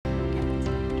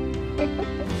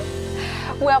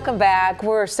Welcome back.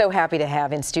 We're so happy to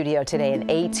have in studio today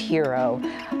an AIDS hero.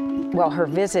 Well, her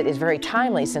visit is very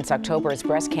timely since October is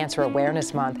Breast Cancer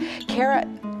Awareness Month. Kara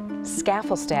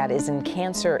Skaflestad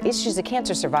she's a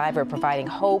cancer survivor, providing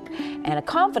hope and a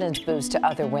confidence boost to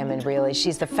other women, really.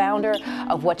 She's the founder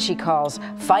of what she calls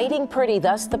Fighting Pretty,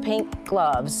 thus the pink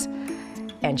gloves.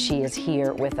 And she is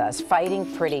here with us, fighting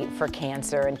pretty for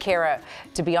cancer. And Kara,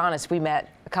 to be honest, we met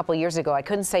a couple years ago. I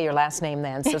couldn't say your last name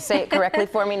then, so say it correctly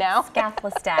for me now.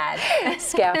 Skaflestad.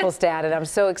 Skaflestad, and I'm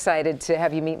so excited to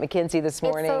have you meet Mackenzie this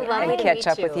morning and catch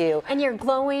up with you. And you're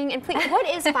glowing. And please, what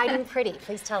is Fighting Pretty?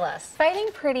 Please tell us. Fighting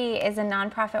Pretty is a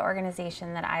nonprofit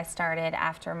organization that I started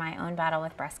after my own battle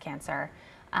with breast cancer.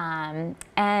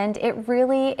 And it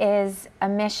really is a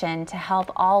mission to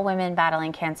help all women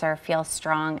battling cancer feel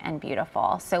strong and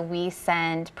beautiful. So we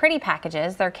send pretty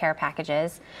packages, they're care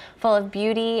packages, full of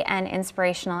beauty and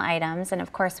inspirational items. And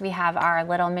of course we have our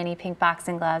little mini pink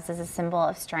boxing gloves as a symbol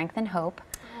of strength and hope.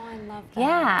 I love that.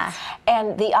 Yeah.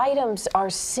 And the items are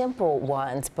simple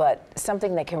ones, but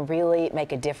something that can really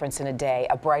make a difference in a day.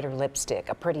 A brighter lipstick,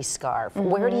 a pretty scarf.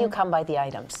 Where do you come by the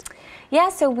items? Yeah,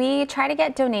 so we try to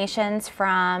get donations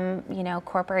from,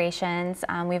 corporations.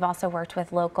 We've also worked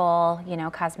with local,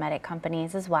 cosmetic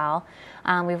companies as well.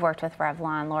 We've worked with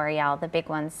Revlon, L'Oreal, the big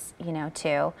ones,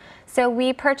 too. So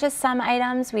we purchase some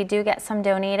items. We do get some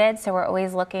donated, so we're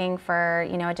always looking for,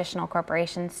 additional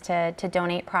corporations to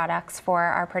donate products for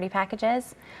our pretty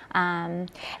packages. And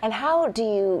how do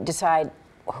you decide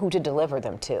who to deliver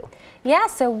them to? Yeah,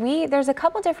 so there's a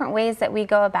couple different ways that we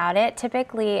go about it.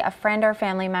 Typically, a friend or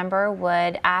family member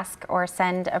would ask or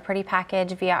send a pretty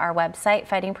package via our website,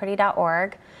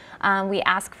 fightingpretty.org. We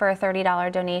ask for a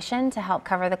 $30 donation to help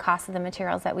cover the cost of the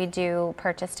materials that we do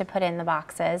purchase to put in the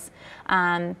boxes.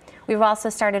 We've also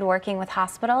started working with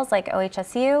hospitals like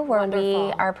OHSU, where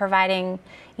we are providing,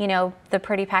 the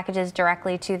pretty packages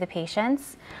directly to the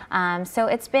patients. So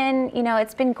it's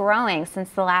been growing since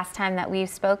the last time that we've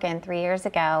spoken 3 years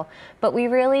ago. But we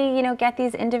really, get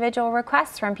these individual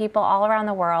requests from people all around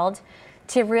the world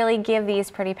to really give these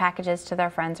pretty packages to their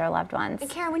friends or loved ones. And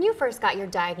Karen, when you first got your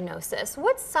diagnosis,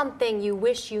 what's something you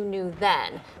wish you knew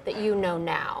then that you know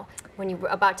now when you were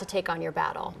about to take on your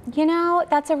battle?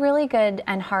 That's a really good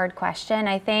and hard question.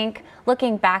 I think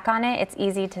looking back on it, it's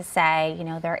easy to say,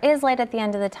 there is light at the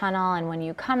end of the tunnel, and when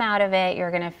you come out of it,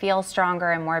 you're going to feel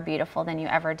stronger and more beautiful than you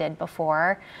ever did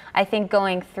before. I think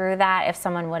going through that, if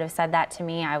someone would have said that to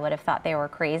me, I would have thought they were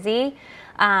crazy.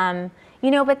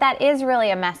 But that is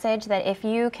really a message that if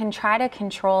you can try to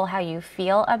control how you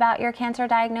feel about your cancer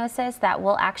diagnosis, that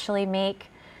will actually make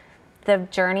the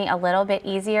journey a little bit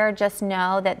easier. Just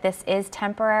know that this is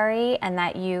temporary and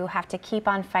that you have to keep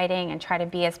on fighting and try to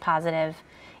be as positive,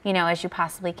 as you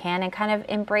possibly can, and kind of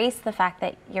embrace the fact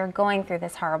that you're going through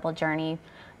this horrible journey,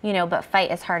 but fight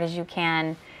as hard as you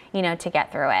can, to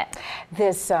get through it.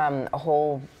 This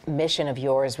whole mission of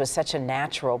yours was such a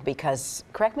natural because,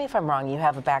 correct me if I'm wrong, you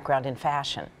have a background in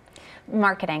fashion.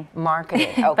 Marketing. Marketing,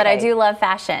 okay. But I do love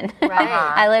fashion. Right.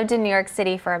 I lived in New York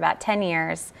City for about 10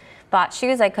 years, bought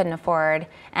shoes I couldn't afford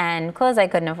and clothes I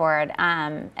couldn't afford.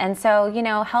 And so,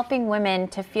 helping women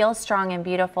to feel strong and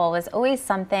beautiful was always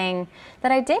something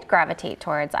that I did gravitate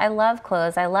towards. I love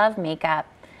clothes, I love makeup.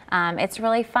 It's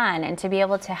really fun, and to be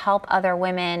able to help other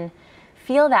women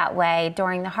feel that way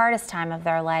during the hardest time of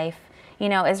their life,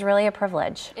 is really a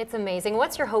privilege. It's amazing.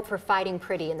 What's your hope for Fighting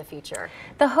Pretty in the future?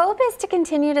 The hope is to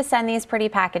continue to send these pretty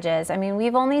packages. I mean,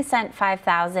 we've only sent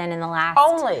 5,000 in the last...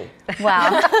 Only?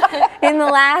 Well, in the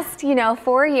last,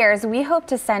 4 years. We hope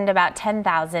to send about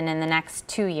 10,000 in the next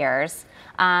 2 years.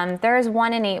 There is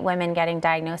 1 in 8 women getting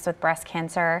diagnosed with breast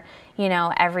cancer,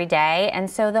 every day. And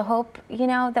so the hope,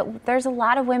 that there's a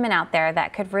lot of women out there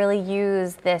that could really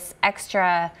use this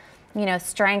extra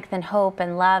strength and hope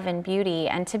and love and beauty,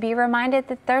 and to be reminded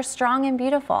that they're strong and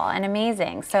beautiful and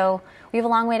amazing. So we have a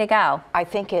long way to go. I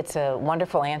think it's a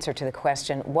wonderful answer to the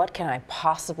question, what can I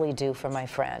possibly do for my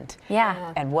friend?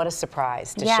 Yeah. And what a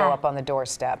surprise to show up on the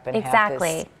doorstep and have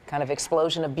this kind of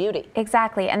explosion of beauty.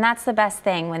 Exactly, and that's the best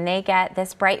thing, when they get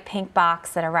this bright pink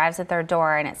box that arrives at their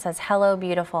door and it says "Hello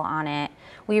Beautiful" on it.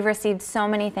 We've received so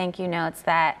many thank you notes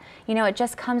that, it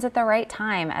just comes at the right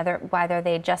time, whether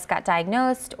they just got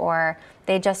diagnosed or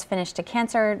they just finished a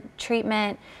cancer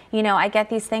treatment. I get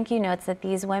these thank you notes that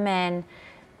these women,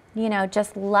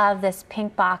 just love this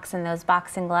pink box and those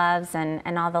boxing gloves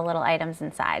and all the little items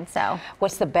inside. So,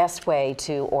 what's the best way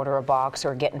to order a box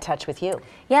or get in touch with you?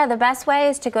 Yeah, the best way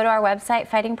is to go to our website,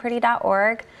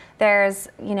 fightingpretty.org. There's,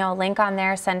 a link on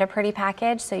there, send a pretty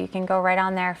package, so you can go right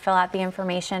on there, fill out the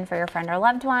information for your friend or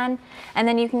loved one, and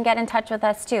then you can get in touch with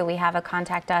us too. We have a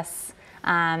contact us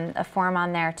a form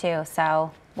on there too.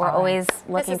 So we're All right. always This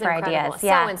looking is for incredible. ideas.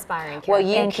 So inspiring, Kara. Well,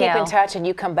 you Thank keep you. in touch and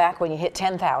you come back when you hit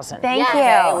 10,000. Thank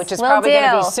Yes. you. Which is Will probably going to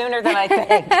do. be sooner than I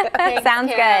think. Thanks,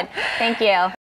 Sounds Kara. good. Thank you.